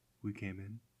We came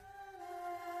in.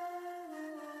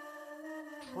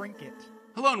 Trinket.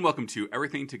 Hello and welcome to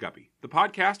Everything to Guppy, the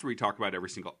podcast where we talk about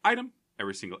every single item,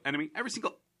 every single enemy, every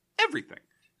single everything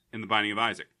in The Binding of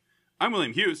Isaac. I'm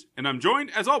William Hughes, and I'm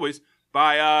joined, as always,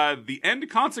 by the end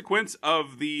consequence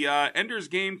of the Ender's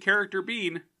Game character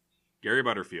Bean, Gary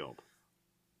Butterfield.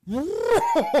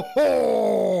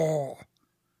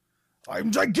 I'm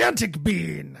Gigantic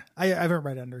Bean. I haven't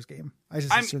read Ender's Game. I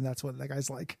just assume that's what that guy's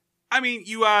like. I mean,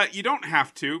 you don't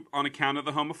have to on account of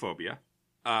the homophobia.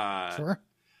 Sure.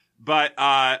 But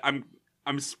I'm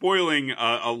spoiling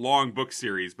a long book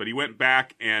series, but he went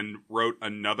back and wrote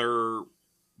another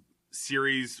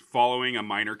series following a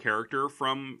minor character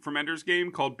from Ender's Game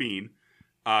called Bean,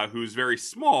 who's very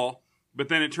small, but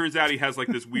then it turns out he has like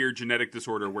this weird genetic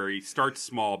disorder where he starts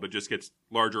small but just gets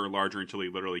larger and larger until he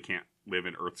literally can't live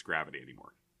in Earth's gravity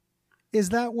anymore. Is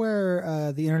that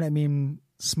where the internet meme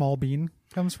Small Bean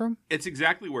comes from? It's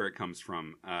exactly where it comes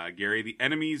from, Gary. The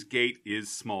enemy's gate is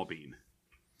Small Bean.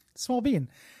 Small Bean.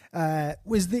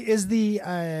 Is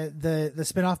the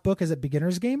spin-off book, is it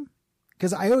Beginner's Game?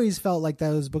 Because I always felt like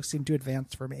those books seemed too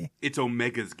advanced for me. It's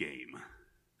Omega's Game.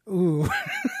 Ooh.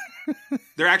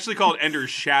 They're actually called Ender's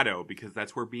Shadow because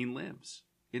that's where Bean lives.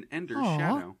 In Ender's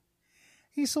Shadow.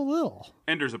 He's so little.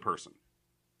 Ender's a person.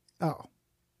 Oh.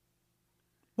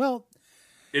 Well,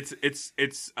 it's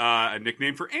a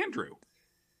nickname for Andrew.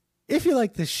 If you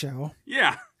like this show,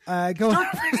 yeah, go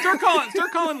start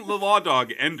calling the law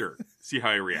dog Ender. See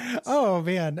how he reacts. Oh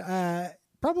man,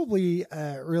 probably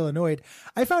real annoyed.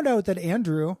 I found out that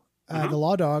Andrew, the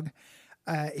law dog,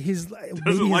 his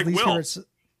doesn't like least Will. favorites.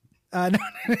 No,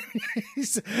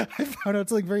 I found out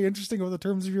something very interesting about the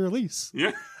terms of your lease.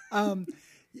 Yeah.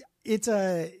 It's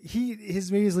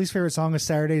maybe his least favorite song is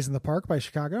 "Saturdays in the Park" by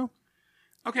Chicago.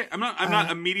 Okay, I'm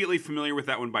not immediately familiar with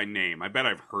that one by name. I bet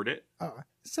I've heard it.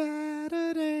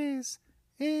 Saturdays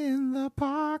in the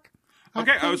Park.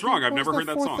 Okay, I was wrong. I've never heard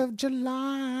that song. 4th of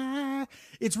July.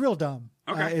 It's real dumb.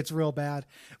 Okay. It's real bad.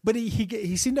 But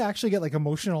he seemed to actually get like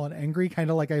emotional and angry,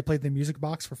 kind of like I played the music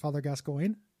box for Father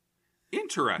Gascoigne.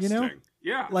 Interesting. You know?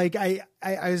 Yeah. Like I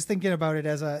was thinking about it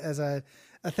as a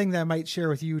thing that I might share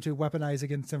with you to weaponize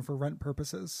against him for rent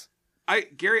purposes.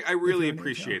 Gary, I really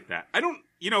appreciate that. I don't,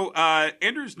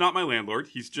 Andrew's not my landlord.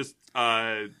 He's just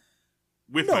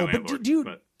with my landlord. But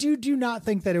do you not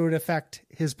think that it would affect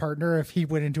his partner if he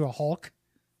went into a Hulk?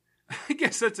 I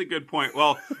guess that's a good point.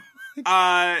 Well,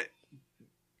 I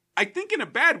think in a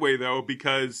bad way though,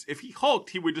 because if he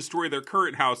hulked, he would destroy their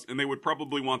current house, and they would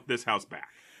probably want this house back.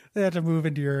 They have to move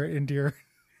into your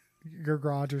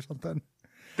garage or something.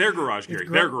 Their garage, Gary.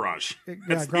 Their garage.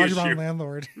 That's garage the issue.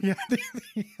 landlord. Yeah.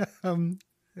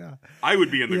 Yeah. I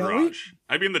would be in the garage.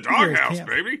 I'd be in the doghouse,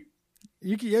 baby.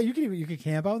 You could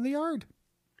camp out in the yard.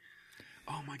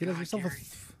 Oh my god! Get yourself Gary.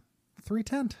 a three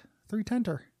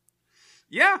tenter.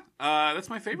 Yeah, that's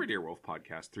my favorite Earwolf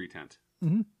podcast, 3 Tent.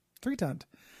 Mm-hmm. 3 tent.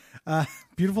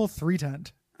 Beautiful 3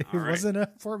 tent. It wasn't a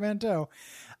portmanteau.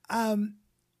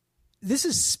 This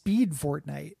is speed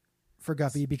fortnight for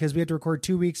Guppy because we had to record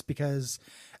 2 weeks because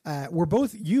we're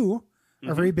both are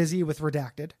very busy with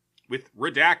Redacted.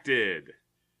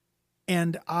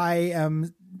 And I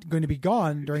am going to be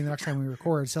gone during the next time we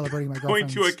record, celebrating my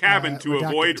girlfriend's going to a cabin to Redacted.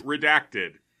 avoid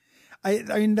Redacted. I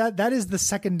mean, that is the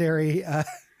secondary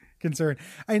concern.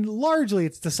 And largely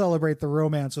it's to celebrate the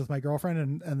romance with my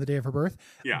girlfriend and the day of her birth.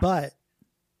 Yeah. But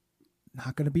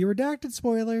not going to be Redacted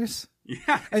spoilers.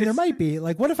 Yeah. And there might be.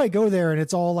 Like, what if I go there and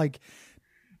it's all like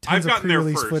tons of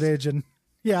pre-release footage and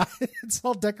yeah, it's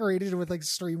all decorated with like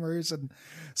streamers and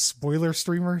spoiler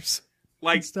streamers.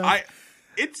 Like stuff.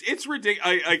 It's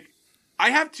ridiculous. I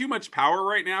have too much power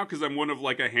right now because I'm one of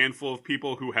like a handful of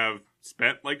people who have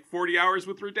spent like 40 hours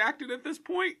with Redacted at this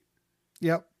point.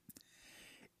 Yep.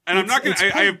 And I'm not going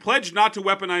to, I have pledged not to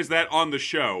weaponize that on the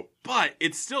show, but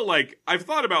it's still like, I've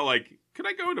thought about like, could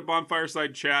I go into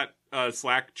Bonfireside Chat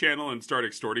Slack channel and start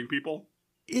extorting people?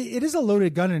 It is a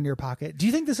loaded gun in your pocket. Do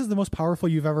you think this is the most powerful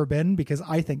you've ever been? Because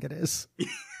I think it is.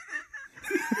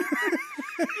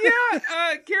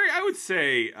 Yeah, Gary, I would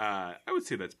say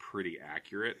that's pretty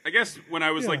accurate. I guess when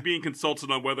I was like being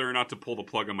consulted on whether or not to pull the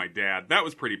plug on my dad, that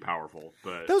was pretty powerful.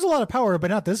 But that was a lot of power, but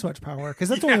not this much power because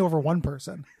that's only over one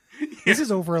person. Yeah. This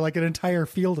is over like an entire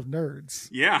field of nerds.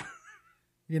 Yeah,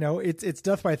 it's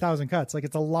death by 1,000 cuts. Like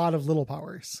it's a lot of little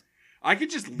powers. I could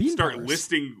just start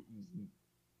listing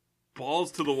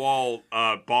balls to the wall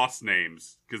boss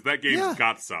names because that game's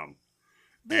got some.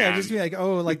 Yeah, just be like,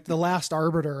 like the last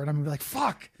arbiter, and I'm like,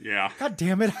 fuck. Yeah. God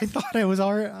damn it! I thought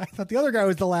the other guy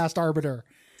was the last arbiter.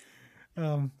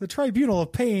 The tribunal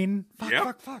of pain.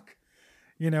 Fuck.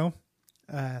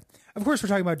 Of course, we're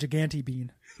talking about Giganti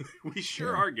Bean. We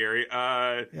sure are, Gary.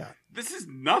 This is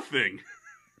nothing.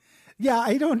 Yeah,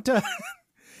 I don't.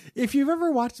 If you've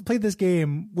ever played this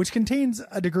game, which contains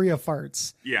a degree of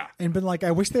farts, and been like,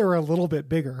 I wish they were a little bit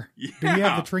bigger. Yeah. Do you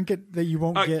have the trinket that you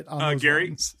won't get on those Gary,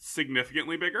 ones?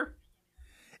 Significantly bigger?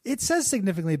 It says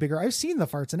significantly bigger. I've seen the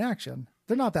farts in action.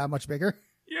 They're not that much bigger.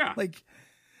 Yeah. Like,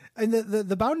 and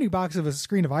the bounding box of a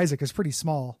Screen of Isaac is pretty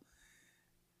small.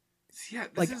 Yeah,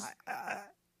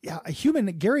 a human,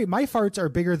 Gary, my farts are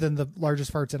bigger than the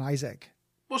largest farts in Isaac.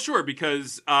 Well, sure,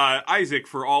 because Isaac,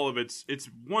 for all of its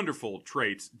wonderful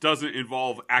traits, doesn't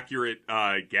involve accurate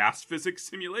gas physics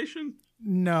simulation.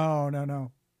 No.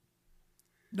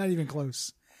 Not even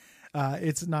close.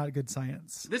 It's not good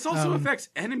science. This also affects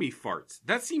enemy farts.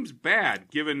 That seems bad,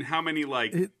 given how many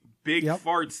big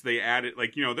farts they added.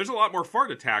 Like, there's a lot more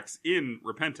fart attacks in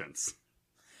Repentance.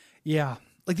 Yeah.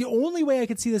 Like, the only way I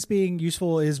could see this being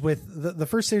useful is with the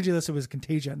first synergy listed was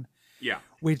Contagion. Yeah.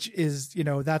 Which is,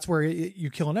 that's where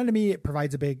you kill an enemy, it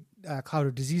provides a big cloud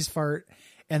of disease fart,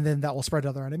 and then that will spread to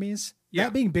other enemies. Yeah.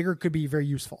 That being bigger could be very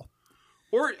useful.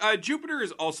 Or Jupiter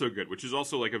is also good, which is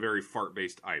also like a very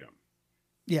fart-based item.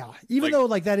 Yeah. Even though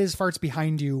that is farts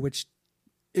behind you, which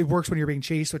it works when you're being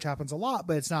chased, which happens a lot,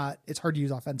 but it's hard to use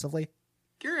offensively.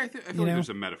 Gary, I feel like there's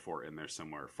a metaphor in there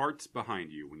somewhere. Farts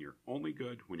behind you when you're only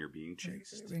good when you're being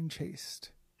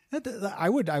chased. I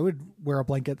would wear a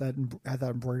blanket that had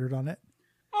that embroidered on it.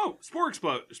 Oh, spore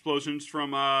explosions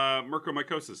from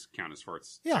mucormycosis count as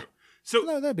farts. Yeah. So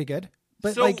that'd be good.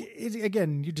 But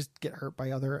again, you just get hurt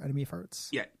by other enemy farts.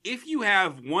 Yeah. If you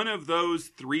have one of those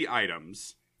 3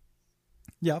 items.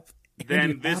 Yep.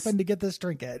 Then you happen to get this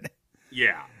trinket.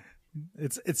 Yeah.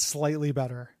 It's slightly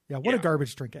better. Yeah. What a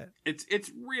garbage trinket.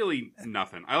 It's really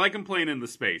nothing. I like them playing in the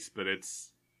space, but it's.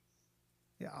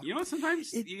 Yeah.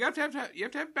 Sometimes you have to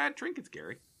have bad trinkets,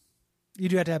 Gary. You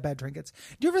do have to have bad trinkets.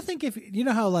 Do you ever think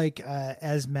how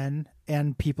as men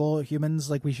and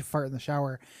humans, we should fart in the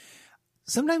shower?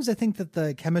 Sometimes I think that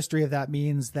the chemistry of that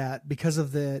means that because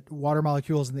of the water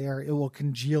molecules in the air, it will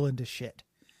congeal into shit.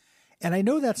 And I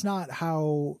know that's not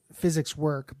how physics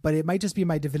work, but it might just be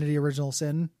my Divinity Original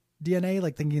Sin DNA,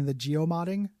 thinking the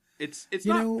geomodding. It's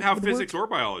not how physics or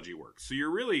biology works. So you're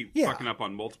really fucking up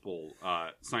on multiple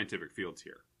scientific fields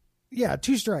here. Yeah,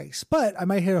 2 strikes. But I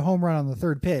might hit a home run on the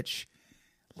 3rd pitch.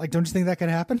 Don't you think that can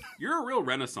happen? You're a real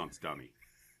Renaissance dummy.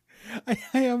 I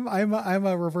am. I'm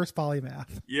a reverse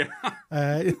polymath. Yeah.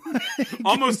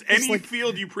 Almost any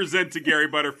field you present to Gary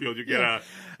Butterfield, you get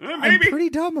maybe. I'm pretty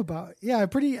dumb about. Yeah, I'm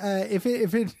pretty. If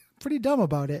it pretty dumb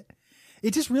about it.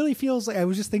 It just really feels like I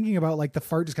was just thinking about the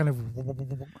fart just kind of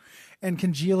and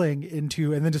congealing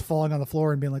into and then just falling on the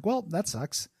floor and being like, well, that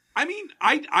sucks. I mean,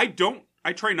 I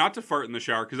try not to fart in the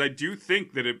shower because I do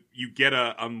think that you get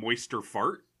a moister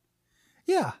fart.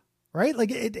 Yeah. Right.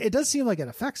 It does seem like it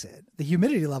affects it. The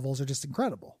humidity levels are just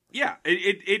incredible. Yeah.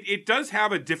 It does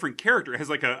have a different character. It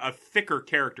has a thicker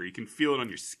character. You can feel it on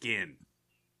your skin.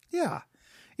 Yeah.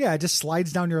 Yeah. It just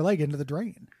slides down your leg into the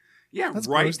drain. Yeah. That's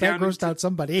right. Gross. That grossed out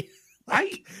somebody.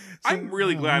 I'm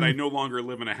really glad I no longer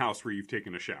live in a house where you've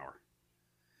taken a shower.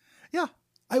 Yeah.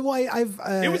 It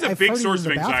was a big source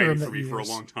of anxiety for me for a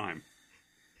long time.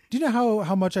 Do you know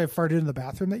how much I've farted in the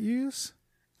bathroom that you use?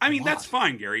 I mean, that's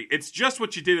fine, Gary. It's just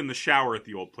what you did in the shower at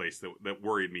the old place that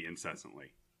worried me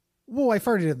incessantly. Well, I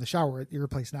farted in the shower at your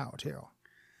place now, too.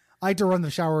 I like to run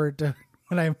the shower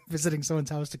when I'm visiting someone's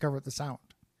house to cover up the sound.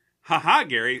 Haha,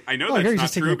 Gary. I know that's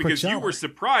not true because you were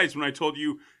surprised when I told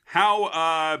you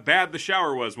how bad the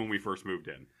shower was when we first moved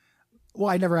in. Well,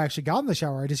 I never actually got in the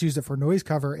shower. I just used it for noise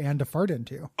cover and to fart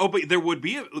into. Oh, but there would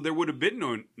have been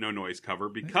no noise cover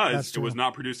because it was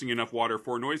not producing enough water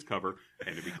for noise cover.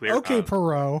 And to be clear, okay,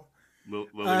 Perot.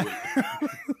 Lily,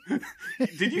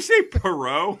 did you say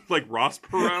Perot? Like Ross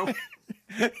Perot?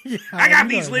 Yeah, I got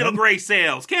these little gray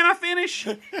sails. Can I finish?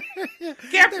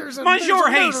 There's a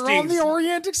Hastings on the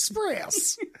Orient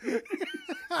Express.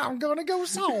 I'm gonna go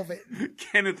solve it.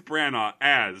 Kenneth Branagh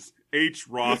as H.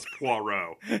 Ross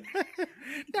Poirot.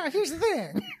 Now here's the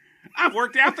thing. I've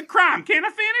worked out the crime. Can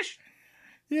I finish?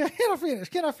 Yeah, can I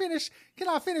finish? Can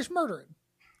I finish murdering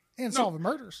and solving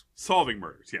murders? Solving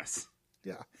murders, yes.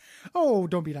 Yeah. Oh,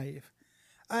 don't be naive.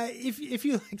 If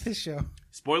you like this show,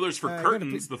 spoilers for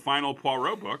Curtains, the final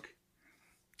Poirot book.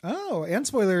 Oh, and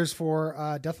spoilers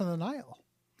for Death on the Nile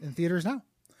in theaters now.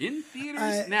 In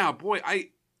theaters now, boy, I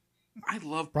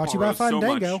love brought Poirot you by so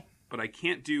Fandango. Much, but I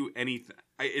can't do anything.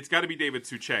 It's got to be David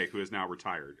Suchet, who is now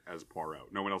retired as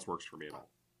Poirot. No one else works for me at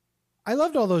all. I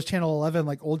loved all those Channel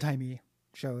 11 old timey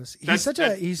shows. He's such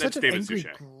an angry,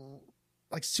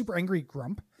 super angry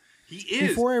grump. He is.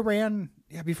 Before I ran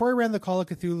the Call of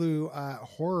Cthulhu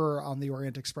horror on the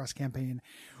Orient Express campaign,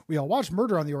 we all watched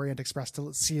Murder on the Orient Express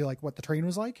to see like what the train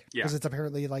was like, because it's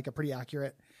apparently like a pretty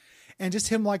accurate. And just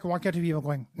him like walking up to people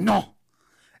going no,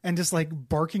 and just like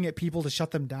barking at people to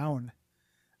shut them down.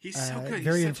 He's so good.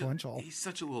 Very influential. He's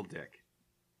such a little dick.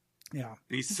 Yeah, and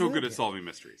he's so good at solving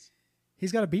mysteries.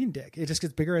 He's got a bean dick. It just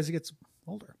gets bigger as he gets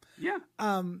older. Yeah.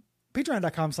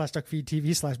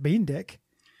 Patreon.com/duckfeedtv/bean dick.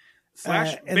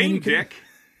 /Bane Dick.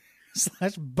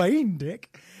 /Bane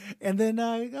Dick. And then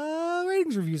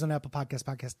ratings, reviews on Apple Podcasts,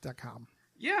 podcast.com.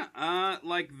 Yeah,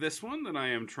 like this one that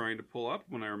I am trying to pull up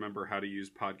when I remember how to use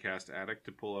Podcast Addict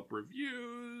to pull up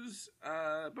reviews.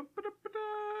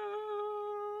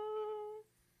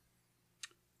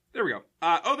 There we go.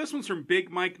 This one's from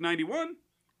Big Mike 91.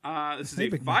 This is a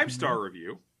 5-star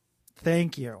review.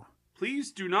 Thank you.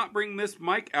 Please do not bring this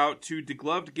mic out to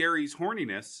degloved Gary's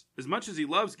horniness. As much as he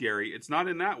loves Gary, it's not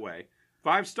in that way.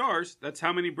 5 stars, that's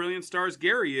how many brilliant stars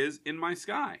Gary is in my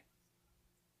sky.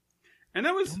 And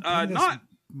that was not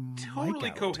totally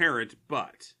coherent,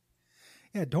 but...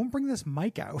 Yeah, don't bring this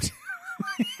mic out.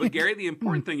 But Gary, the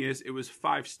important thing is, it was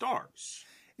 5 stars.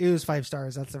 It was 5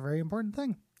 stars. That's a very important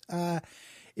thing.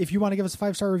 If you want to give us a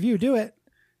 5-star review, do it.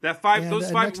 We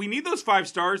need those 5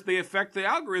 stars. They affect the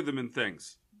algorithm and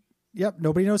things. Yep,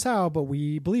 nobody knows how, but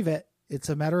we believe it. It's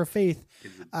a matter of faith.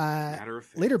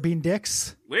 Later, Bean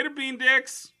Dicks. Later, Bean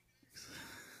Dicks.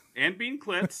 And Bean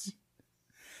Clits.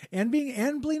 and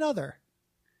Bleen Other.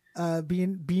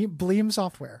 Bleem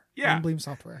Software. Yeah. And Bleem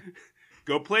Software.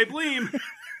 Go play Bleem.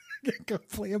 Go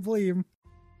play a Bleem.